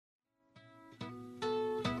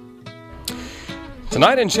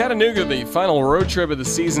Tonight in Chattanooga, the final road trip of the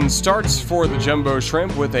season starts for the Jumbo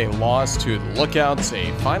Shrimp with a loss to the Lookouts.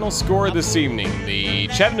 A final score this evening, the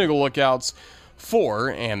Chattanooga Lookouts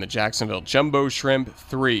 4 and the Jacksonville Jumbo Shrimp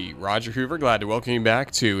 3. Roger Hoover, glad to welcome you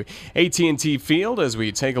back to AT&T Field as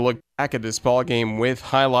we take a look back at this ball game with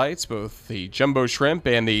highlights. Both the Jumbo Shrimp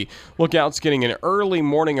and the Lookouts getting an early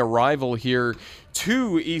morning arrival here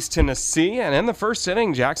to East Tennessee, and in the first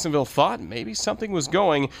inning, Jacksonville thought maybe something was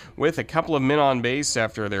going with a couple of men on base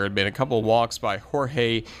after there had been a couple of walks by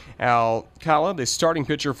Jorge Alcala, the starting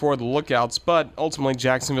pitcher for the Lookouts, but ultimately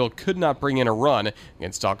Jacksonville could not bring in a run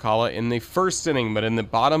against Alcala in the first inning, but in the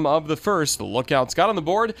bottom of the first, the Lookouts got on the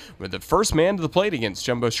board with the first man to the plate against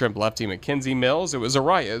Jumbo Shrimp lefty Mackenzie Mills. It was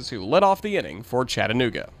Arias who led off the inning for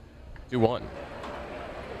Chattanooga. 2-1.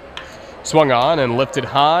 Swung on and lifted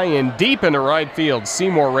high and deep into right field.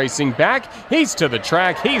 Seymour racing back. He's to the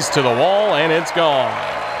track. He's to the wall, and it's gone.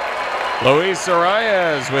 Luis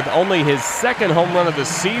Arias with only his second home run of the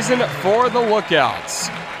season for the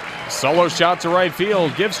Lookouts. Solo shot to right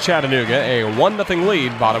field gives Chattanooga a 1-0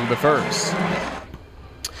 lead, bottom of the first.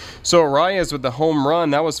 So Arias with the home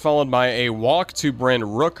run, that was followed by a walk to Brent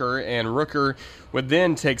Rooker, and Rooker would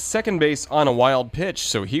then take second base on a wild pitch.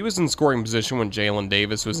 So he was in scoring position when Jalen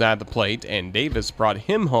Davis was at the plate, and Davis brought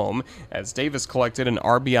him home as Davis collected an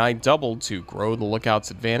RBI double to grow the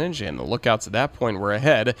Lookouts' advantage, and the Lookouts at that point were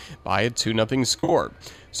ahead by a 2-0 score.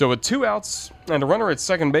 So with 2 outs and a runner at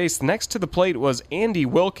second base, next to the plate was Andy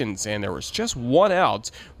Wilkins, and there was just 1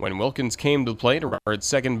 out when Wilkins came to the plate, a runner at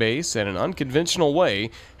second base, and an unconventional way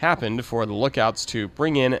happened for the Lookouts to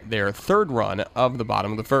bring in their third run of the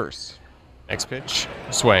bottom of the first. Next pitch,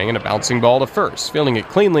 swing and a bouncing ball to first. Fielding it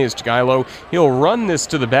cleanly is Jagielo. He'll run this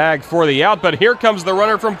to the bag for the out, but here comes the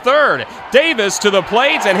runner from third. Davis to the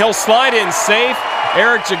plate, and he'll slide in safe.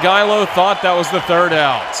 Eric Jagielo thought that was the third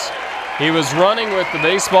out. He was running with the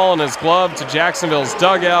baseball in his glove to Jacksonville's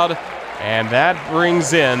dugout, and that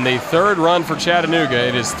brings in the third run for Chattanooga.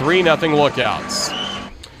 It is 3-0 Lookouts.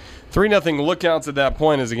 3-0 Lookouts at that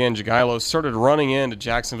point as, again, Jagielo started running into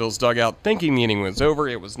Jacksonville's dugout thinking the inning was over.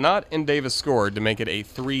 It was not, and Davis scored to make it a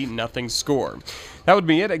 3-0 score. That would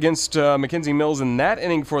be it against Mackenzie Mills in that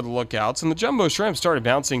inning for the Lookouts, and the Jumbo Shrimp started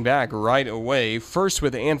bouncing back right away, first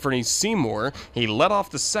with Anthony Seymour. He led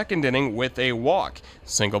off the second inning with a walk.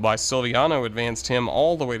 Single by Silviano advanced him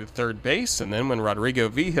all the way to third base, and then when Rodrigo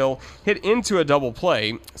Vigil hit into a double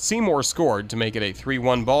play, Seymour scored to make it a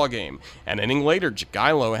 3-1 ball game. An inning later,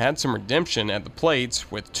 Jagielo had some redemption at the plate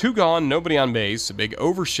with 2 gone, nobody on base. A big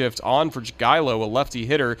overshift on for Jagielo, a lefty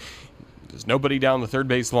hitter. There's nobody down the third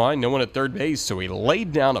base line, no one at third base, so he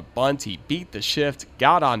laid down a bunt, he beat the shift,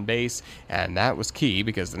 got on base, and that was key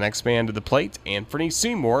because the next man to the plate, Anthony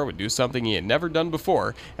Seymour, would do something he had never done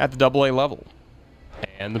before at the AA level.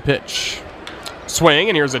 And the pitch. Swing,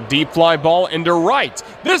 and here's a deep fly ball into right.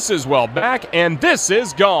 This is well back, and this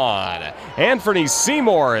is gone. Anthony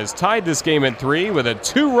Seymour has tied this game at 3 with a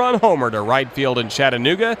 2-run homer to right field in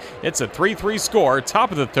Chattanooga. It's a 3-3 score,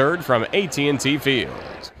 top of the third from AT&T Field.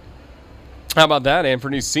 How about that?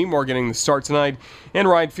 Anthony Seymour getting the start tonight in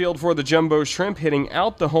right field for the Jumbo Shrimp, hitting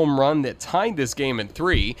out the home run that tied this game at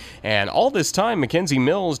 3. And all this time, Mackenzie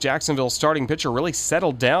Mills, Jacksonville's starting pitcher, really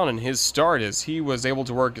settled down in his start as he was able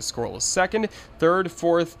to work a scoreless second, third,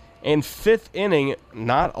 fourth, and fifth inning,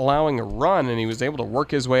 not allowing a run, and he was able to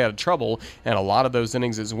work his way out of trouble in a lot of those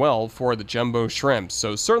innings as well for the Jumbo Shrimp.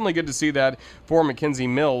 So certainly good to see that for Mackenzie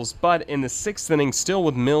Mills, but in the 6th inning, still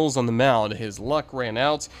with Mills on the mound, his luck ran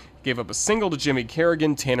out. Gave up a single to Jimmy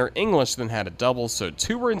Kerrigan. Tanner English then had a double, so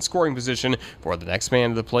 2 were in scoring position for the next man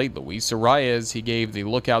to the plate, Luis Arias. He gave the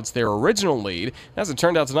Lookouts their original lead. As it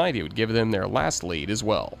turned out tonight, he would give them their last lead as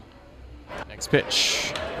well. Next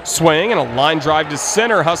pitch. Swing and a line drive to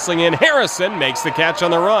center, hustling in. Harrison makes the catch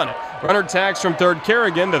on the run. Runner tags from third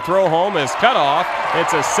Kerrigan. The throw home is cut off.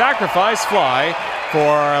 It's a sacrifice fly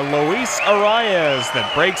for Luis Arias that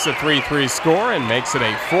breaks a 3-3 score and makes it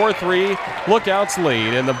a 4-3 Lookouts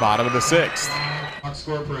lead in the bottom of the 6th. Box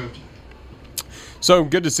score approved. So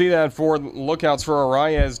good to see that for Lookouts for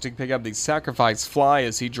Arias to pick up the sacrifice fly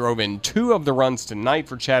as he drove in 2 of the runs tonight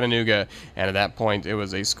for Chattanooga. And at that point, it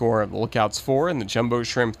was a score of the Lookouts 4 and the Jumbo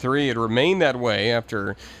Shrimp 3. It remained that way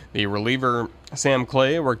after the reliever Sam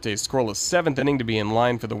Clay worked a scoreless 7th inning to be in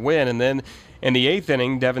line for the win. And then in the 8th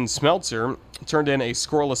inning, Devin Smeltzer turned in a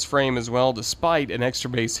scoreless frame as well, despite an extra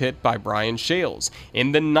base hit by Brian Shales.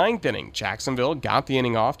 In the 9th inning, Jacksonville got the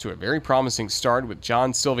inning off to a very promising start with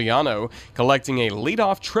John Silviano collecting a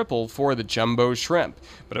leadoff triple for the Jumbo Shrimp.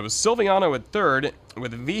 But it was Silviano at third,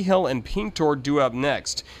 with Vigil and Pintor due up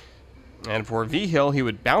next. And for Vigil, he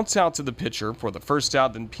would bounce out to the pitcher for the first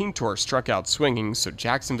out, then Pintor struck out swinging, so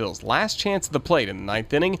Jacksonville's last chance at the plate in the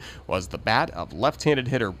ninth inning was the bat of left-handed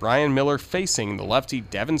hitter Brian Miller facing the lefty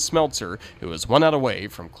Devin Smeltzer, who was 1 out away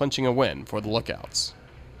from clinching a win for the Lookouts.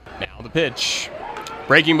 Now the pitch.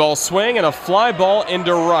 Breaking ball swing and a fly ball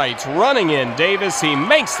into right. Running in Davis, he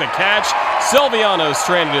makes the catch. Silviano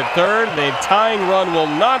stranded at third. The tying run will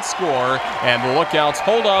not score, and the Lookouts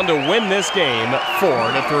hold on to win this game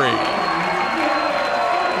 4-3.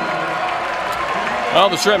 Well,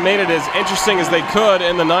 the Shrimp made it as interesting as they could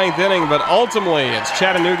in the ninth inning, but ultimately it's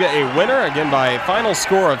Chattanooga a winner, again by a final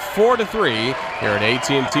score of 4-3 here at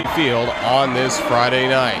AT&T Field on this Friday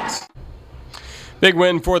night. Big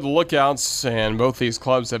win for the Lookouts, and both these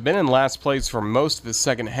clubs have been in last place for most of the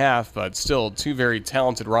second half, but still two very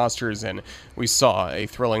talented rosters, and we saw a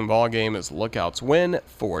thrilling ball game as the Lookouts win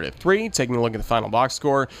 4-3. Taking a look at the final box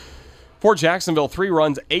score, for Jacksonville, 3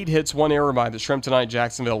 runs, 8 hits, 1 error by the Shrimp tonight.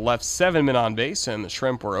 Jacksonville left 7 men on base, and the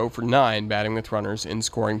Shrimp were 0 for 9, batting with runners in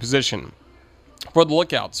scoring position. For the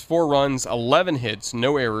Lookouts, 4 runs, 11 hits,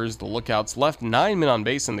 no errors. The Lookouts left 9 men on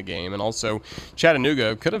base in the game, and also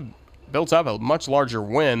Chattanooga could have built up a much larger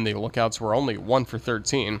win. The Lookouts were only 1 for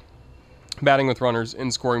 13, batting with runners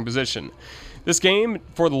in scoring position. This game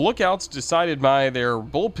for the Lookouts decided by their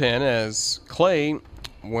bullpen as Clay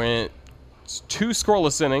went 2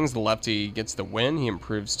 scoreless innings. The lefty gets the win. He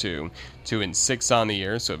improves to 2-6 on the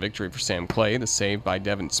year, so a victory for Sam Clay. The save by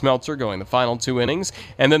Devin Smeltzer going the final 2 innings.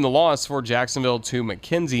 And then the loss for Jacksonville to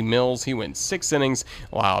Mackenzie Mills. He went 6 innings,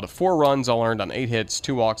 allowed 4 runs, all earned on 8 hits,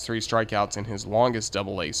 2 walks, 3 strikeouts in his longest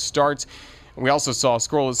Double-A start. We also saw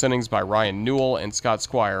scoreless innings by Ryan Newell and Scott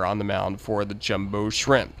Squire on the mound for the Jumbo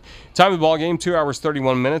Shrimp. Time of the ball game, 2 hours,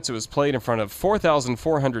 31 minutes. It was played in front of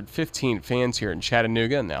 4,415 fans here in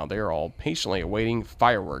Chattanooga, and now they're all patiently awaiting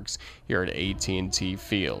fireworks here at AT&T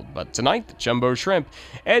Field. But tonight, the Jumbo Shrimp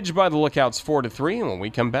edged by the Lookouts 4-3, and when we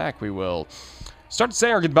come back, we will start to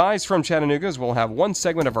say our goodbyes from Chattanooga, as we'll have one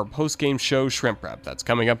segment of our post-game show, Shrimp Wrap. That's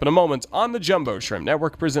coming up in a moment on the Jumbo Shrimp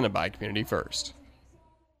Network, presented by Community First.